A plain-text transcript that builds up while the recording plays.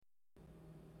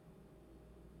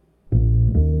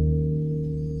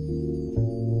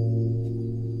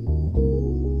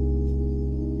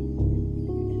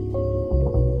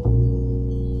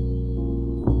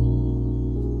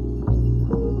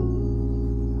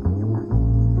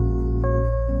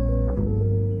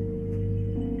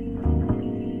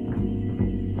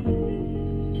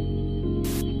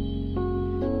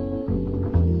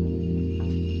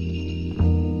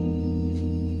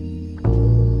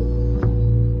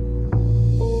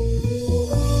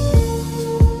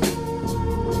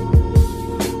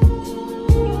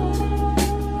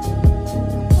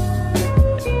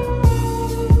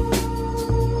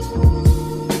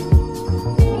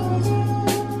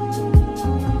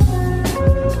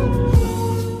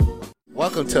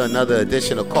Welcome to another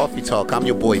edition of Coffee Talk. I'm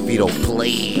your boy Vito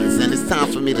Blaze, and it's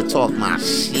time for me to talk my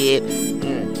shit.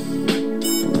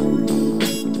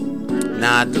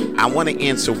 Now, I want to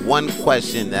answer one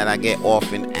question that I get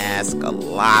often asked a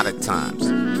lot of times.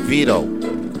 Vito,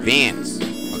 Vance,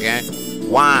 okay?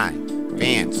 Why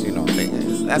Vance? You know,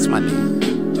 that's my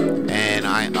name, and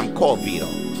I'm called Vito.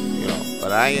 You know,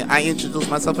 but I introduce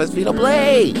myself as Vito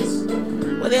Blaze.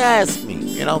 Well, they ask me,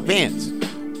 you know, Vance,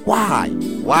 why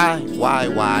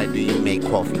do you make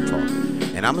Coffee Talk?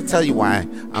 And I'm gonna tell you why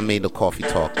I made the Coffee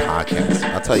Talk podcast.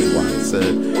 I'll tell you why.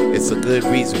 It's a good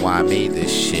reason why I made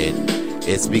this shit.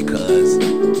 It's because,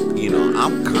 you know,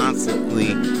 I'm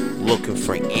constantly looking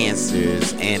for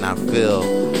answers, and I feel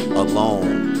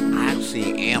alone. I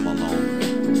actually am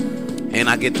alone, and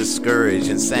I get discouraged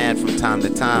and sad from time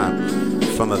to time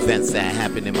from events that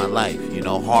happen in my life. You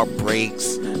know,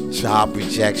 heartbreaks, job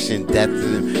rejection, death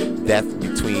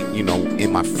between, you know,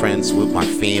 in my friends, with my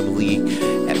family,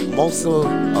 and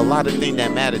a lot of things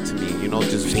that mattered to me, you know,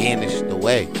 just vanished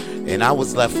away. And I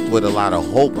was left with a lot of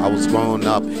hope. I was growing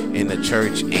up in the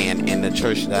church, and in the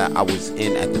church that I was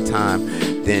in at the time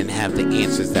didn't have the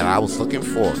answers that I was looking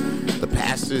for. The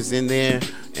pastors in there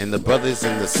and the brothers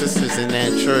and the sisters in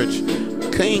that church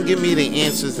couldn't give me the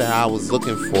answers that I was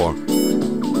looking for.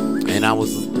 And I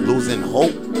was losing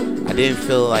hope. I didn't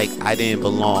feel like I didn't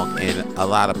belong in a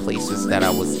lot of places that I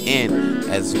was in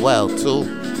as well, too.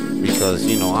 Because,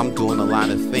 you know, I'm doing a lot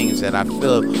of things that I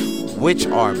feel which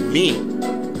are me.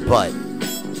 But,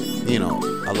 you know,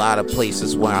 a lot of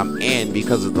places where I'm in,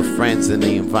 because of the friends and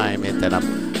the environment that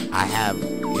I have,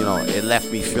 you know, it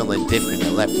left me feeling different.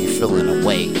 It left me feeling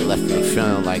away. It left me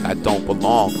feeling like I don't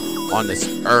belong on this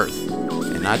earth.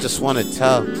 And I just want to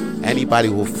tell anybody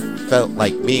who felt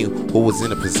like me, who was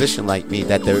in a position like me,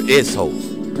 that there is hope.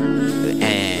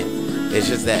 And it's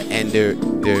just that, and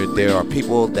there are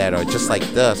people that are just like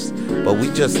us, but we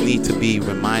just need to be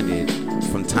reminded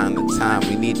from time to time.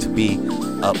 We need to be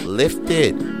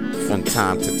uplifted from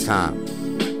time to time.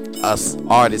 Us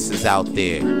artists is out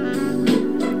there.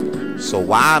 So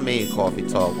why I made Coffee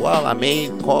Talk? Well, I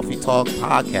made Coffee Talk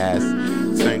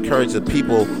podcast to encourage the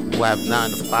people who have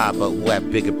 9 to 5 but who have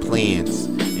bigger plans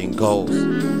and goals.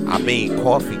 I made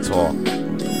Coffee Talk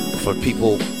for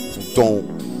people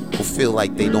who feel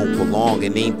like they don't belong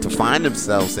and need to find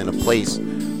themselves in a place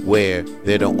where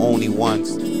they're the only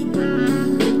ones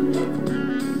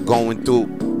going through.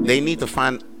 They need to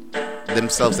find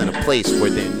themselves in a place where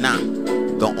they're not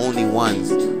the only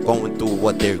ones going through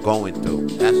what they're going through.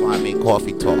 That's why I made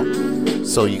Coffee Talk,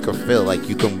 so you can feel like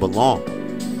you can belong.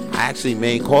 I actually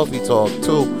made Coffee Talk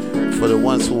too for the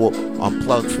ones who are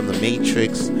unplugged from the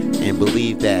matrix and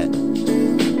believe that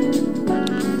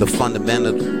the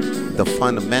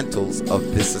fundamentals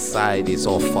of this society is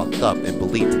all fucked up, and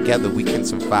believe together we can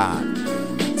survive.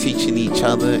 Teaching each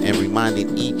other and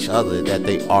reminding each other that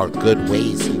there are good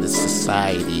ways in this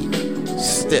society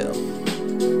still,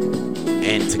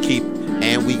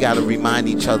 and we gotta remind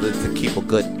each other to keep a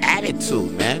good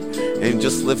attitude, man, and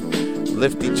just lift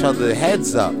each other's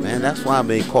heads up, man. That's why I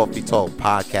made Coffee Talk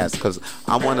podcast, because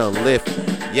I want to lift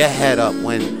your head up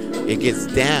when it gets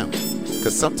down,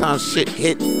 because sometimes shit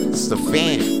hits the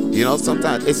fan, you know.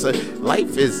 Sometimes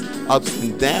life is ups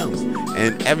and downs,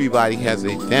 and everybody has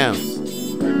their downs.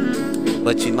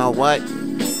 But you know what?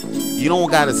 You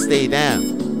don't gotta stay down.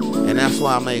 And that's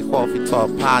why I made Coffee Talk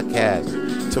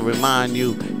podcast, to remind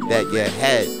you that your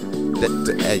head,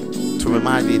 to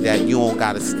remind you that you don't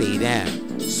gotta stay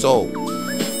down. So,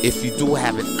 if you do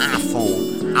have an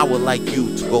iPhone, I would like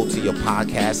you to go to your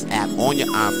podcast app on your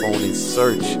iPhone and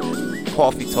search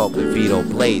Coffee Talk with Vito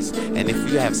Blaze. And if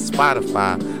you have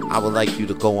Spotify, I would like you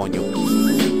to go on your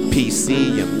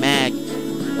PC, your Mac,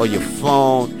 or your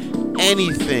phone.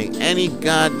 Anything, any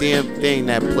goddamn thing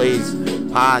that plays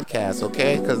podcasts,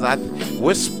 okay? Because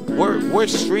we're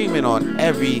streaming on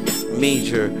every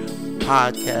major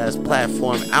podcast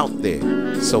platform out there.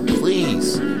 So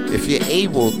please, if you're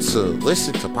able to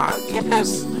listen to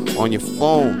podcasts on your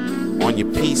phone, on your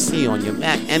PC, on your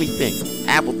Mac, anything,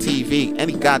 Apple TV,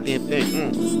 any goddamn thing.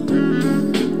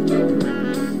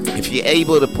 If you're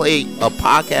able to play a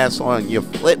podcast on your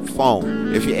flip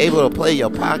phone, if you're able to play your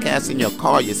podcast in your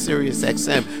car, your Sirius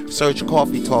XM, search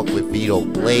Coffee Talk with Vito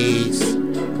Blaze.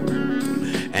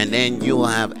 And then you'll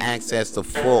have access to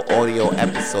full audio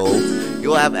episodes.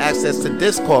 You'll have access to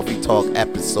this Coffee Talk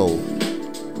episode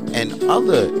and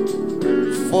other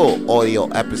full audio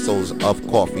episodes of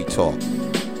Coffee Talk.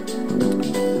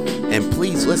 And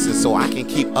please listen so I can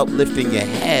keep uplifting your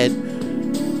head,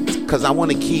 because I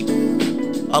want to keep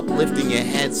uplifting your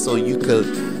head so you could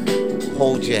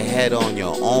hold your head on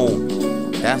your own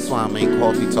That's why I make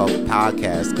Coffee Talk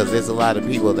podcast, because there's a lot of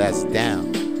people that's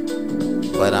down.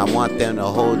 But I want them to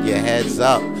hold your heads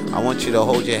up. I want you to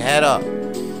hold your head up.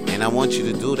 And I want you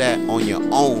to do that on your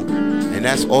own. And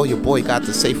that's all your boy got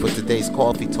to say for today's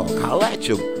Coffee Talk. Holla at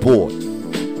your boy.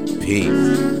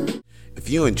 Peace. If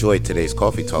you enjoyed today's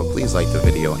Coffee Talk, please like the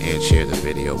video and share the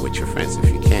video with your friends if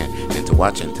you can. And to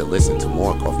watch and to listen to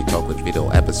more Coffee Talk with video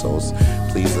episodes,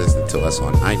 please listen to us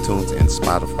on iTunes and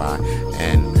Spotify.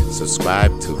 And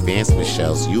subscribe to Vance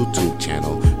Michelle's YouTube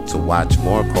channel to watch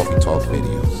more Coffee Talk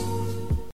videos.